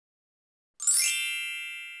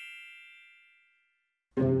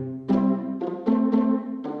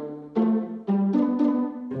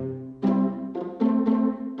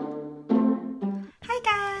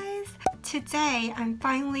today I'm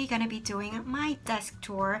finally gonna be doing my desk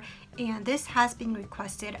tour, and this has been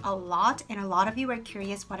requested a lot, and a lot of you are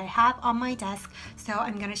curious what I have on my desk. So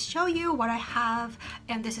I'm gonna show you what I have,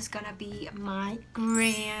 and this is gonna be my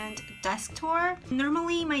grand desk tour.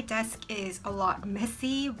 Normally my desk is a lot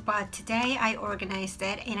messy, but today I organized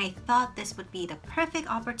it and I thought this would be the perfect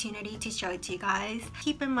opportunity to show it to you guys.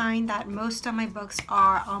 Keep in mind that most of my books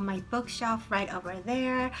are on my bookshelf right over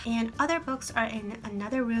there, and other books are in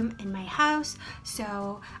another room in my house,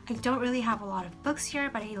 so I don't really have a lot of books here,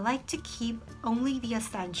 but I like to keep only the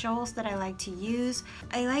essentials that I like to use.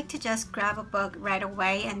 I like to just grab a book right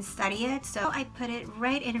away and study it, so I put it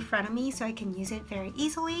right in front of me so I can use it very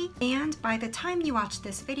easily. And by the time you watch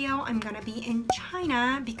this video, I'm gonna be in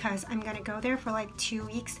China because I'm gonna go there for like 2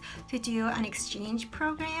 weeks to do an exchange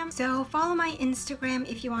program. So follow my Instagram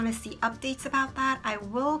if you want to see updates about that. I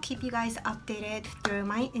will keep you guys updated through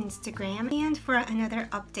my Instagram. And for another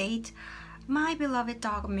update, my beloved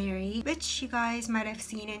dog Mary, which you guys might have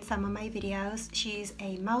seen in some of my videos, she's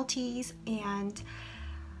a Maltese and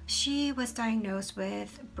she was diagnosed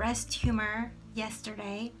with breast tumor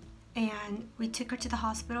yesterday, and we took her to the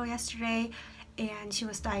hospital yesterday and she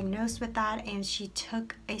was diagnosed with that, and she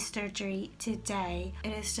took a surgery today. It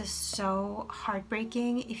is just so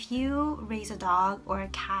heartbreaking. If you raise a dog or a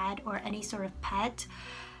cat or any sort of pet,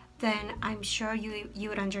 then I'm sure you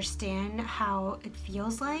would understand how it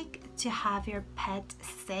feels like to have your pet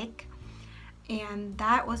sick. And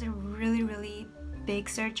that was a really big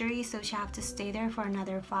surgery, so she had to stay there for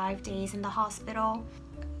another 5 days in the hospital.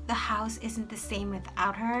 The house isn't the same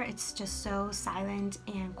without her. It's just so silent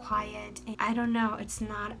and quiet, and I don't know, it's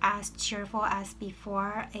not as cheerful as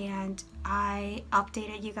before. And I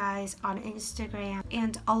updated you guys on Instagram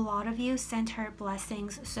and a lot of you sent her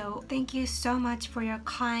blessings, so thank you so much for your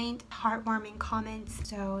kind, heartwarming comments.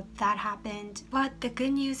 So that happened, but the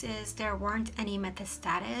good news is there weren't any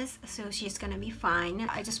metastasis, so she's gonna be fine.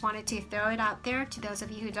 I just wanted to throw it out there to those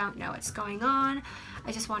of you who don't know what's going on.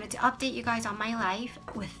 I just wanted to update you guys on my life.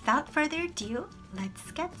 Without further ado,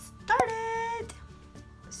 let's get started.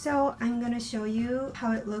 So I'm gonna show you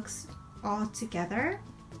how it looks all together.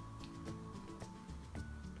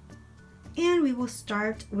 And we will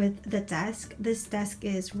start with the desk. This desk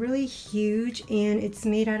is really huge and it's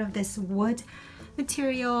made out of this wood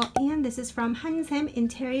material, and this is from Hansem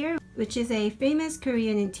Interior, which is a famous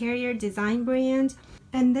Korean interior design brand.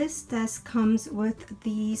 And this desk comes with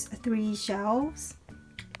these 3 shelves,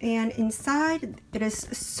 and inside it is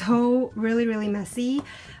so really messy,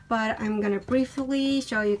 but I'm gonna briefly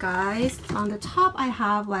show you guys. On the top I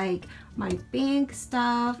have like my bank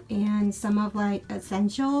stuff and some of like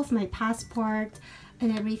essentials, my passport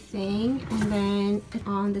and everything. And then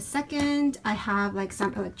on the second I have like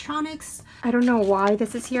some electronics. I don't know why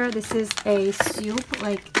this is here. This is a soup,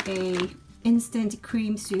 like a instant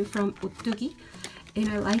cream soup from Ottugi, and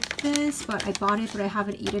I like this, but I bought it but I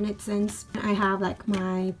haven't eaten it since. I have like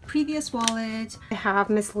my previous wallet. I have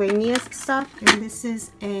miscellaneous stuff, and this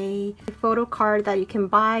is a photo card that you can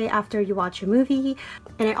buy after you watch a movie.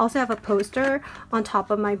 And I also have a poster on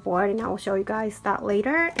top of my board, and I will show you guys that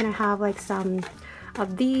later. And I have like some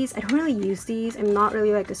of these. I don't really use these. I'm not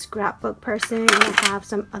really like a scrapbook person. And I have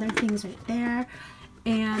some other things right there.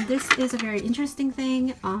 And this is a very interesting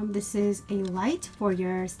thing. This is a light for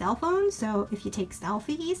your cell phone, so if you take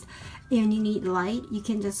selfies and you need light, you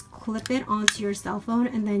can just clip it onto your cell phone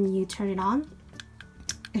and then you turn it on.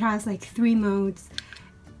 It has like 3 modes,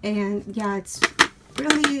 and yeah, it's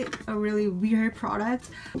really a really weird product.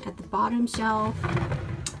 At the bottom shelf,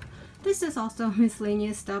 this is also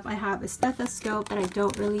miscellaneous stuff. I have a stethoscope that I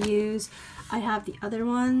don't really use. I have the other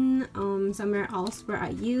one somewhere else where I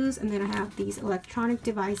use, and then I have these electronic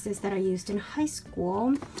devices that I used in high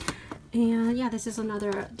school. And yeah, this is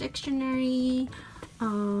another dictionary.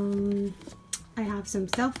 I have some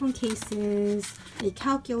cell phone cases, a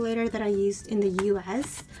calculator that I used in the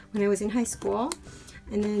US when I was in high school.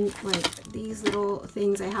 And then like these little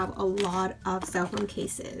things, I have a lot of cell phone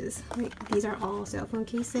cases. Like, these are all cell phone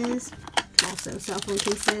cases, also cell phone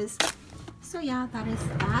cases. So yeah, that is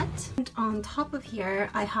that. And on top of here,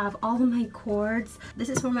 I have all of my cords. This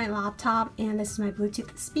is for my laptop, and this is my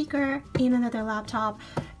Bluetooth speaker, and another laptop,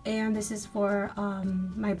 and this is for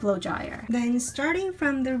my blow dryer. Then starting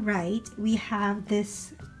from the right, we have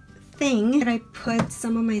this thing that I put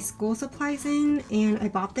some of my school supplies in, and I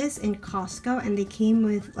bought this in Costco, and they came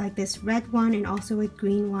with like this red one and also a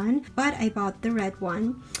green one, but I bought the red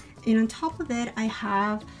one. And on top of it, I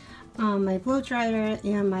have my blow dryer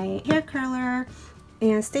and my hair curler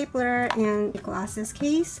and stapler and glasses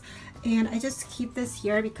case. And I just keep this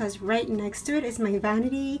here because right next to it is my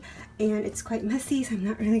vanity, and it's quite messy, so I'm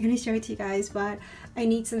not really going to show it to you guys, but I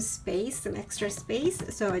need some space, some extra space,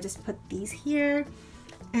 so I just put these here.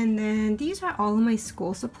 And then these are all of my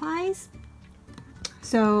school supplies.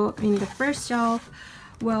 So in the first shelf,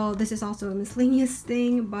 well, this is also a miscellaneous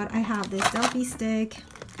thing, but I have this selfie stick,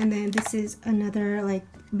 and then this is another like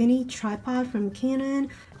mini tripod from Canon,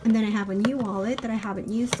 and then I have a new wallet that I haven't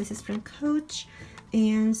used. This is from Coach,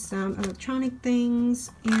 and some electronic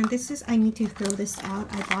things. And this is, I need to throw this out.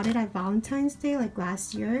 I bought it at Valentine's Day like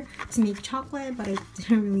last year to make chocolate, but I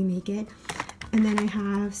didn't really make it. And then I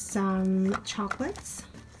have some chocolates,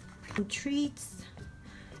 some treats,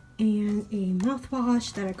 and a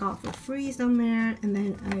mouthwash that I got for free somewhere, and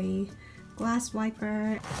then a glass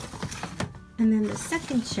wiper. And then the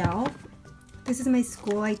second shelf, this is my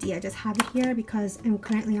school ID. I just have it here because I'm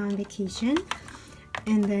currently on vacation.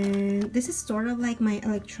 And then this is sort of like my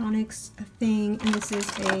electronics thing, and this is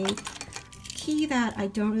a key that I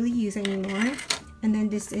don't really use anymore. And then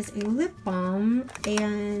this is a lip balm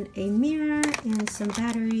and a mirror and some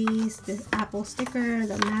batteries, the Apple sticker,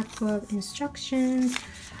 the MacBook instructions,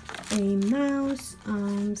 a mouse,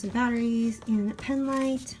 some batteries, and a pen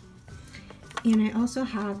light. And I also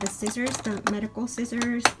have the scissors, the medical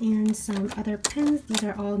scissors, and some other pens. These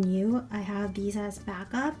are all new. I have these as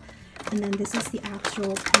backup. And then this is the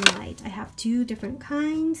actual pen light. I have two different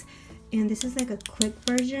kinds, and this is like a clip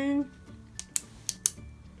version.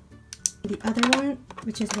 The other one,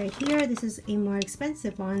 which is right here, this is a more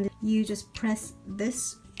expensive one. You just press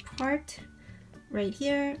this part right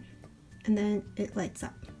here, and then it lights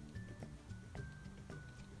up.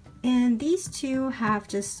 And these two have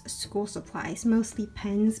just school supplies, mostly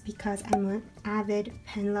pens, because I'm an avid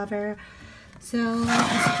pen lover. So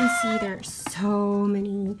as you can see, there's so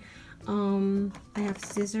many. I have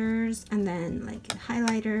scissors, and then like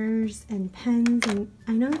highlighters and pens, and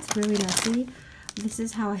I know it's really messy. This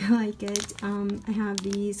is how I like it. I have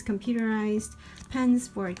these computerized pens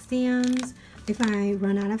for exams. If I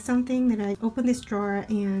run out of something, then I open this drawer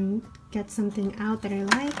and get something out that I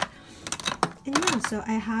like. And yeah, so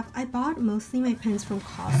I bought mostly my pens from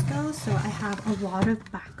Costco, so I have a lot of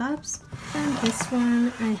backups. And this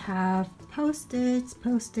one, I have post-its,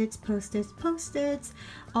 post-its, post-its, post-its,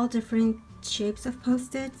 all different shapes of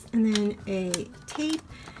post-its, and then a tape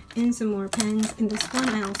and some more pens. And this one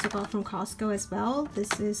I also got from Costco as well.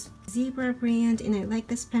 This is Zebra brand, and I like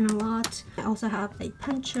this pen a lot. I also have a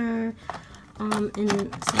puncher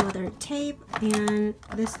and some other tape, and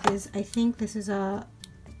this is, I think this is a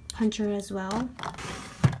puncher as well.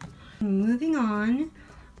 Moving on,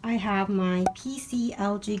 I have my PC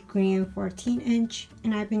LG Green 14-inch,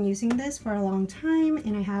 and I've been using this for a long time.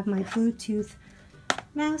 And I have my Bluetooth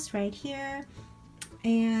mouse right here,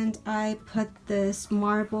 and I put this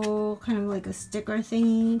marble kind of like a sticker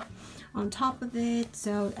thingy on top of it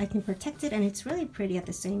so I can protect it, and it's really pretty at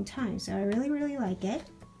the same time, so I really like it.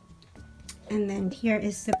 And then here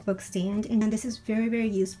is the book stand, and this is very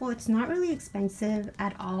useful. It's not really expensive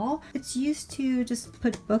at all. It's used to just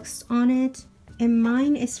put books on it, and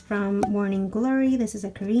mine is from Morning Glory. This is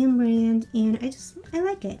a Korean brand, and I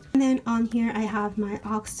like it. And then on here I have my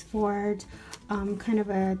Oxford kind of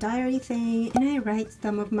a diary thing, and I write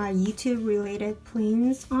some of my YouTube related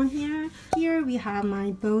plans on here. Here we have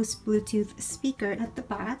my Bose Bluetooth speaker. At the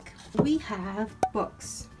back we have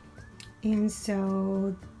books. And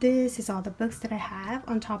so this is all the books that I have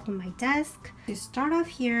on top of my desk. To start off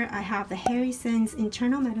here, I have the Harrison's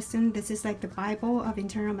Internal Medicine. This is like the Bible of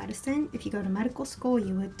internal medicine. If you go to medical school,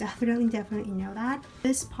 you would definitely know that.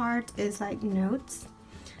 This part is like notes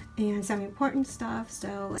and some important stuff.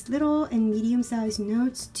 So it's little and medium sized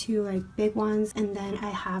notes to like big ones. And then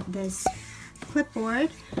I have this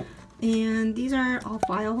clipboard. And these are all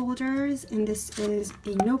file holders, and this is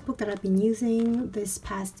a notebook that I've been using this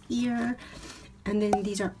past year. And then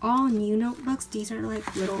these are all new notebooks. These are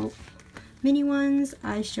like little mini ones.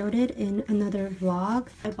 I showed it in another vlog.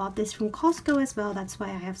 I bought this from Costco as well. That's why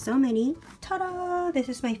I have so many. Ta-da! This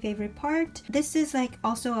is my favorite part. This is like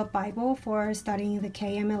also a Bible for studying the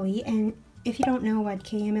KMLE, and if you don't know what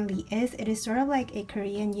KMLE is, it is sort of like a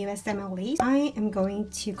Korean USMLE. I am going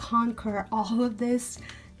to conquer all of this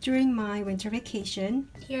during my winter vacation.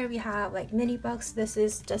 Here we have like mini books. This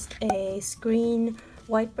is just a screen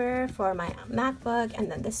wiper for my MacBook,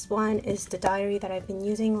 and then this one is the diary that I've been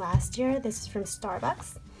using last year. This is from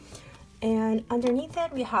Starbucks. And underneath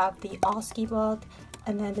it we have the OSCE book,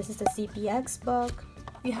 and then this is the CPX book,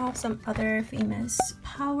 We have some other famous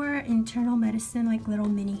power internal medicine, like little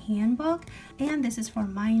mini handbook, and this is for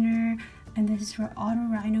minor, and this is for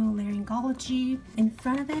otorhinolaryngology. In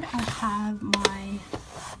front of it I have my,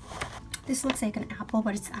 this looks like an apple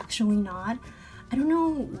but it's actually not. I don't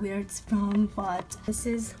know where it's from, but this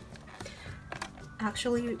is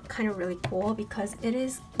actually kind of really cool because it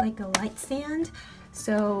is like a light stand.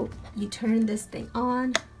 So you turn this thing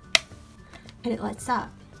on and it lights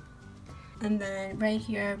up. And then right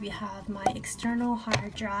here we have my external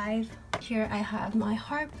hard drive. Here I have my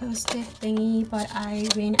hard post-it thingy, but I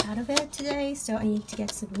ran out of it today, so I need to get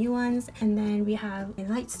some new ones. And then we have a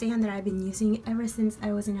light stand that I've been using ever since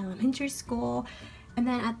I was in elementary school. And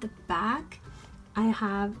then at the back I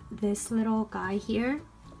have this little guy here,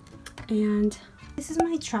 and this is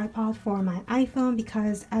my tripod for my iPhone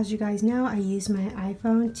because, as you guys know, I use my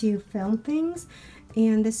iPhone to film things,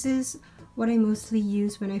 and this is what I mostly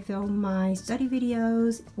use when I film my study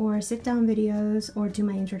videos or sit down videos or do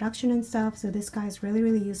my introduction and stuff. So this guy is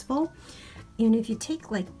really useful. And if you take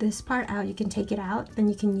like this part out, you can take it out and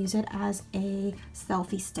you can use it as a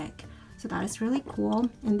selfie stick. So that is really cool.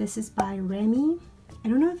 And this is by Remy. I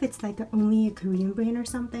don't know if it's like only a Korean brand or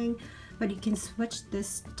something, but you can switch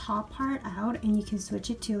this top part out and you can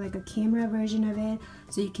switch it to like a camera version of it,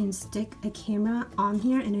 so you can stick a camera on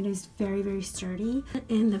here, and it is very sturdy.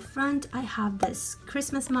 In the front I have this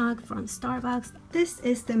Christmas mug from Starbucks. This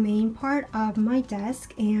is the main part of my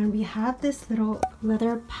desk, and we have this little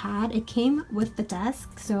leather pad. It came with the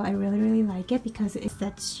desk, so I really like it because it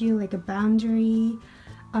sets you like a boundary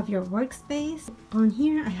of your workspace. On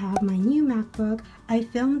here I have my new MacBook. I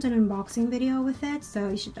filmed an unboxing video with it, so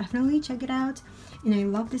you should definitely check it out. And I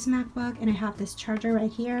love this MacBook, and I have this charger right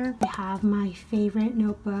here. I have my favorite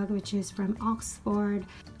notebook, which is from Oxford.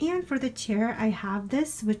 And for the chair I have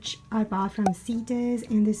this, which I bought from CDIS,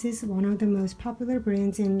 and this is one of the most popular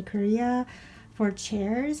brands in Korea for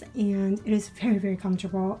chairs, and it is very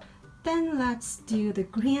comfortable. Then let's do the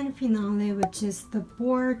grand finale, which is the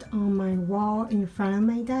board on my wall in front of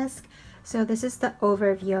my desk. So this is the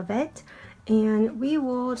overview of it, and we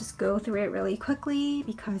will just go through it really quickly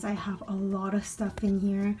because I have a lot of stuff in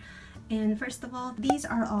here. And first of all, these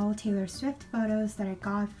are all Taylor Swift photos that I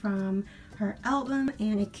got from her album,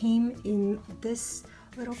 and it came in this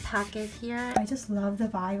little packet here. I just love the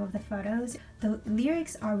vibe of the photos. The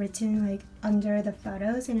lyrics are written like under the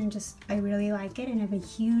photos, and I really like it, and I'm a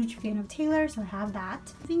huge fan of Taylor, so I have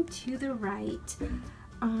that. Moving to the right,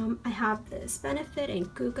 I have this Benefit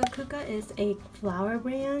and Kuka. Kuka is a flower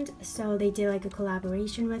brand, so they did like a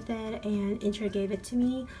collaboration with it, and Intra gave it to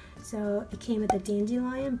me. So it came with a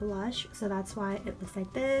dandelion blush, so that's why it looks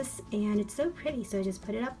like this, and it's so pretty, so I just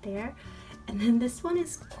put it up there. And then this one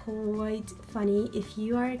is quite funny. If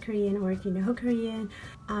you are Korean or if you know Korean,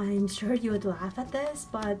 I'm sure you would laugh at this,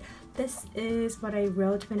 but this is what I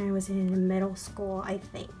wrote when I was in middle school, I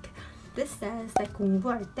think. This says that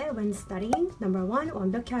공부할 때 when studying, number 1,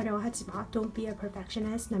 완벽히 하려 하지 마. Don't be a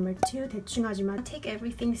perfectionist. Number 2, 대충 하지 마. Take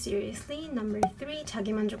everything seriously. Number 3,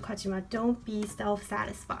 자기 만족하지 마. Don't be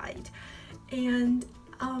self-satisfied. And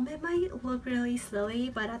it might look really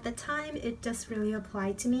silly, but at the time it just really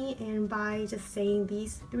applied to me, and by just saying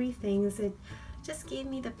these 3 things, it just gave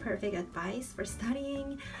me the perfect advice for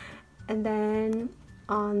studying. And then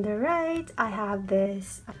on the right, I have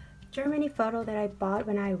this Germany photo that I bought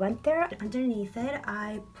when I went there. Underneath it,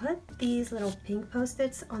 I put these little pink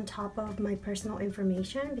post-its on top of my personal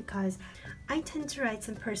information because I tend to write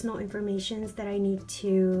some personal informations that I need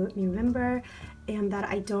to remember and that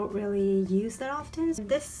I don't really use that often.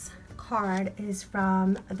 This card is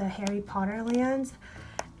from the Harry Potter land,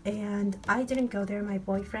 and I didn't go there. My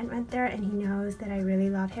boyfriend went there, and he knows that I really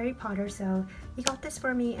love Harry Potter, so he got this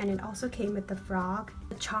for me. And it also came with the frog,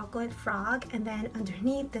 the chocolate frog. And then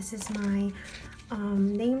underneath, this is my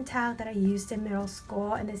name tag that I used in middle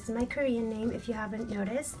school, and this is my Korean name if you haven't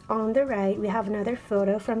noticed. On the right, we have another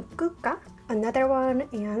photo from Kuka, another one,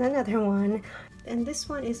 and another one. And this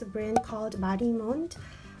one is a brand called Marimond.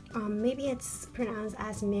 Maybe it's pronounced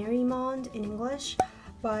as Marymond in English,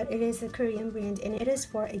 but it is a Korean brand, and it is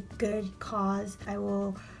for a good cause. I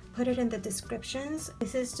will put it in the descriptions.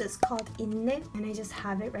 This is just called Inne, and I just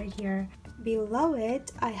have it right here. Below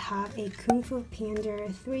it, I have a Kung Fu Panda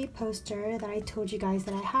 3 poster that I told you guys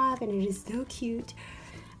that I have, and it is so cute.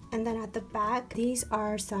 And then at the back, these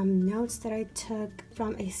are some notes that I took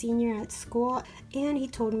from a senior at school, and he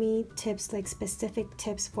told me tips, like specific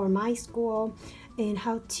tips for my school and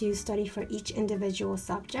how to study for each individual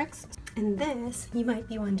subjects. And this, you might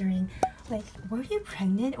be wondering, like, were you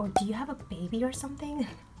pregnant or do you have a baby or something?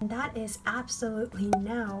 That is absolutely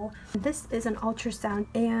no. This is an ultrasound,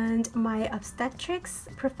 and my obstetrics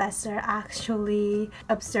professor actually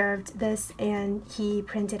observed this and he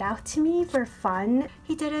printed out to me for fun.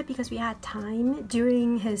 He did it because we had time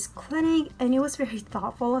during his clinic, and it was very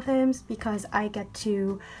thoughtful of him because I get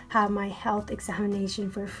to have my health examination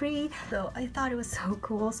for free. So I thought it was so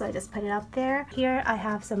cool, so I just put it up there. Here I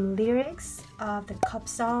have some lyrics of the Cup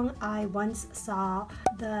song. I once saw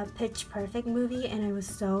the Pitch Perfect movie and I was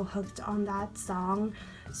so hooked on that song,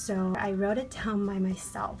 so I wrote it down by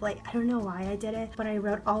myself. Like, I don't know why I did it, but I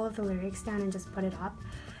wrote all of the lyrics down and just put it up.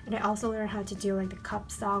 And I also learned how to do like the Cup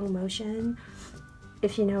song motion,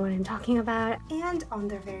 if you know what I'm talking about. And on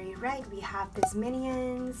the very right we have this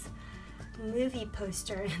Minions movie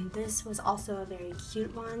poster, and this was also a very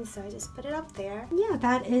cute one, so I just put it up there. Yeah,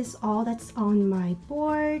 that is all that's on my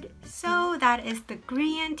board. So that is the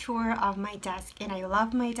grand tour of my desk, and I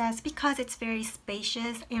love my desk because it's very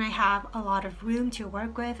spacious and I have a lot of room to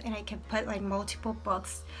work with, and I can put like multiple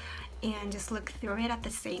books and just look through it at the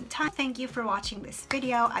same time. Thank you for watching this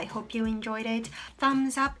video. I hope you enjoyed it.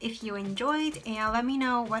 Thumbs up if you enjoyed, and let me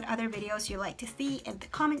know what other videos you'd like to see in the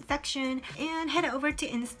comment section, and head over to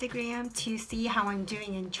Instagram to see how I'm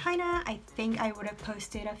doing in China. I think I would have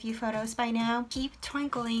posted a few photos by now. Keep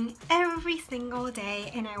twinkling every single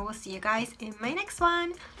day, and I will see you guys in my next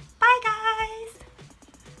one. Bye guys!